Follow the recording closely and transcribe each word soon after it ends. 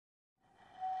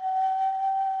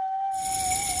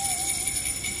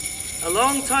A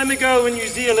long time ago in New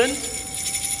Zealand,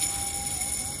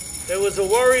 there was a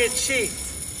warrior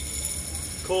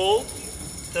chief called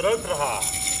Te Raupraha.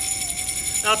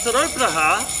 Now Te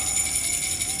Raupraha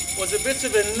was a bit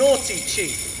of a naughty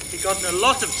chief. He got in a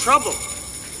lot of trouble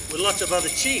with lots of other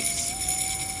chiefs.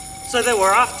 So they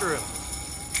were after him.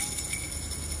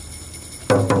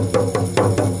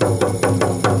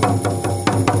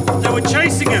 They were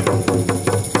chasing him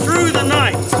through the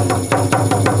night.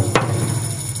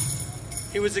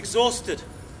 He was exhausted.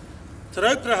 Te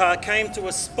Raupraha came to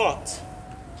a spot.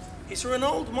 He saw an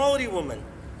old Māori woman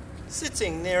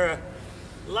sitting near a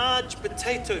large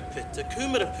potato pit, a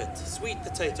kumara pit, a sweet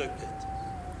potato pit.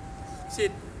 He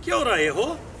said, "Kia ora e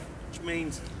ho," which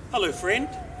means, "Hello, friend."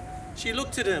 She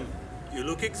looked at him. "You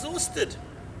look exhausted."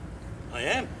 "I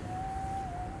am."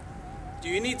 "Do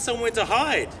you need somewhere to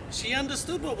hide?" She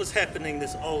understood what was happening,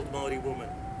 this old Māori woman.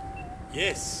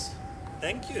 "Yes,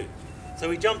 thank you." So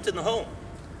he jumped in the hole,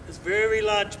 this very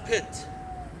large pit.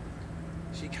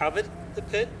 She covered the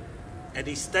pit and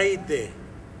he stayed there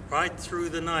right through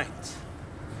the night.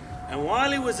 And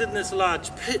while he was in this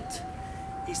large pit,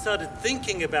 he started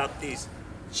thinking about these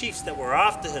chiefs that were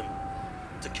after him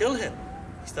to kill him.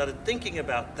 He started thinking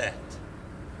about that.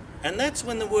 And that's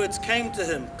when the words came to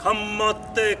him,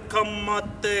 "Kamate,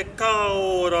 kamate,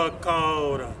 kaora,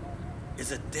 kaora."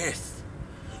 Is it death?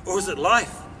 Or is it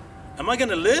life? Am I going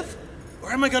to live?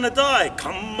 Or am I going to die?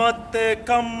 Kamate,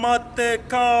 kamate,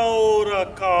 kaora,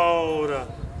 kaora.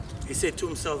 He said to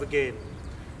himself again,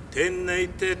 "Tēnei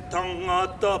te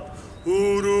tangata,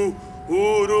 uru,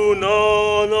 uru,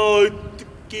 nāna,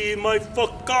 itiki mai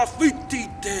whakawhiti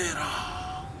tērā."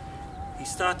 He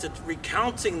started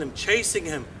recounting them, chasing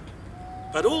him.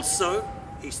 But also,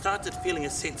 he started feeling a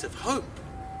sense of hope.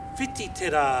 Whiti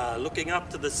tērā, looking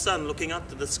up to the sun, looking up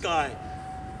to the sky.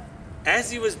 As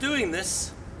he was doing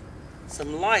this,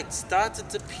 some light started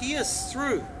to pierce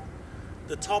through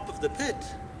the top of the pit,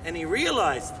 and he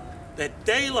realized that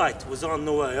daylight was on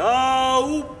the way.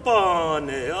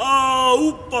 Upane,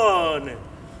 upane,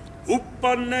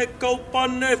 upane,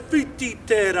 kaupane, whiti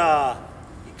tērā.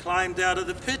 He climbed out of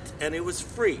the pit and it was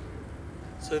free.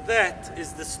 So that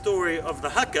is the story of the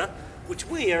Haka, which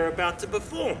we are about to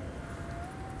perform.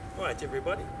 All right,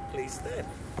 everybody, please stand.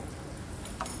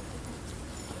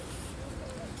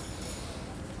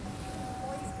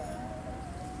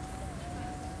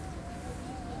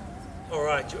 All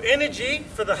right, your energy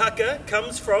for the Haka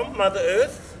comes from Mother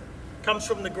Earth, comes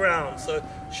from the ground. So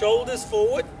shoulders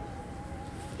forward.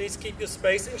 Please keep your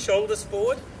spacing, shoulders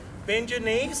forward. Bend your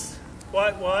knees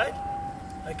quite wide.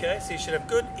 Okay, so you should have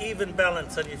good, even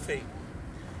balance on your feet.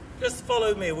 Just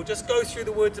follow me. We'll just go through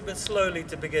the words a bit slowly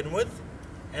to begin with,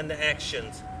 and the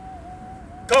actions.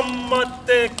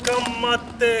 Kamate,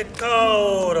 kamate,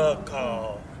 kaora,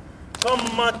 kaora.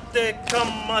 Kamate,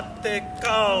 kamate,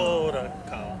 kaora,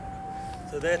 kaora.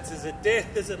 So that's, is it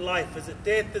death, is it life? Is it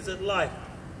death, is it life?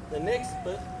 The next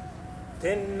bit.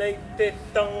 Tēnei te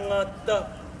tangata,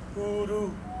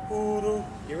 huru, huru.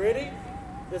 You ready?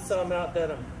 This time out that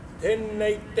one.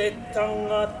 Tēnei te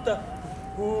tangata,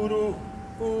 huru,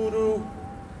 huru.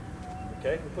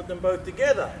 Okay, we put them both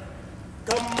together.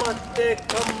 Kamate,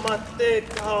 kamate,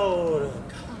 kaora.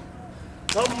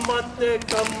 Kamate,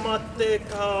 kamate,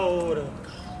 kaora.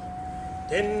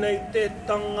 Tēnei te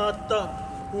tangata,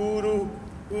 huru,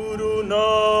 huru,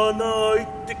 nāna,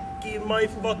 itiki mai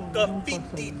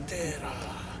whakawhiti tērā.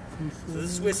 So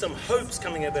this is where some hope's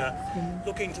coming about,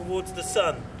 looking towards the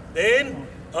sun. Then,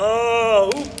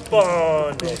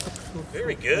 upane.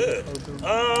 Very good.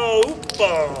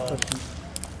 Upane.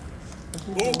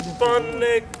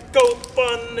 Upane,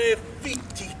 kaupane,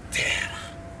 whiti tērā.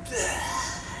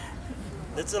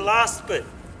 That's the last bit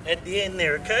at the end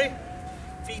there, okay?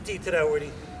 Whiti tērā, where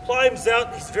he climbs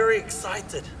out, he's very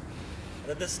excited.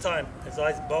 And at this time, his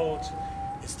eyes bulge,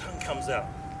 his tongue comes out.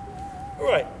 All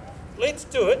right, let's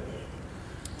do it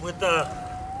with a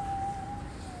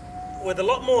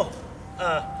lot more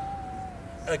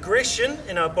aggression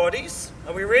in our bodies.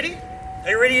 Are we ready?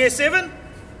 Are you ready, Year 7?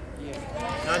 Yeah.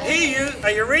 I can't hear you.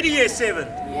 Are you ready, Year 7?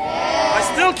 Yeah. I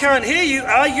still can't hear you.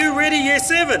 Are you ready, Year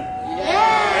 7?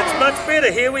 Yeah. That's much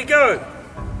better. Here we go.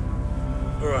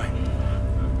 All right,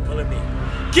 follow me.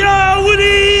 Kia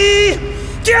uri,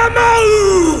 kia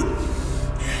mau.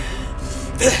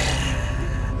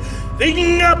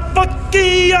 Ringa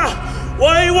pakia,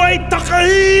 wai wai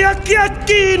takaia, kia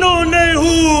kino nei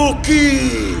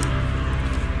huki.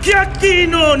 Kia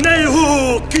kino nei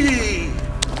huki.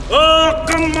 Oh,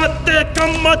 kamate,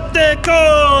 kamate,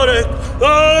 korek.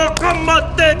 Oh,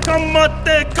 kamate,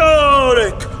 kamate,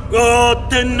 korek. Oh,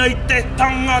 tēnei te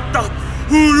tangata,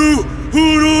 huru,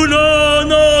 huru,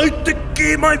 nāna, itiki.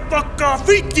 ki mai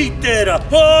whakawhiti tērā.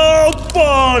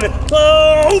 Haupane,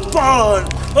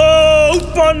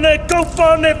 haupane, kau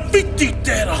whane whiti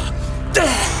tērā.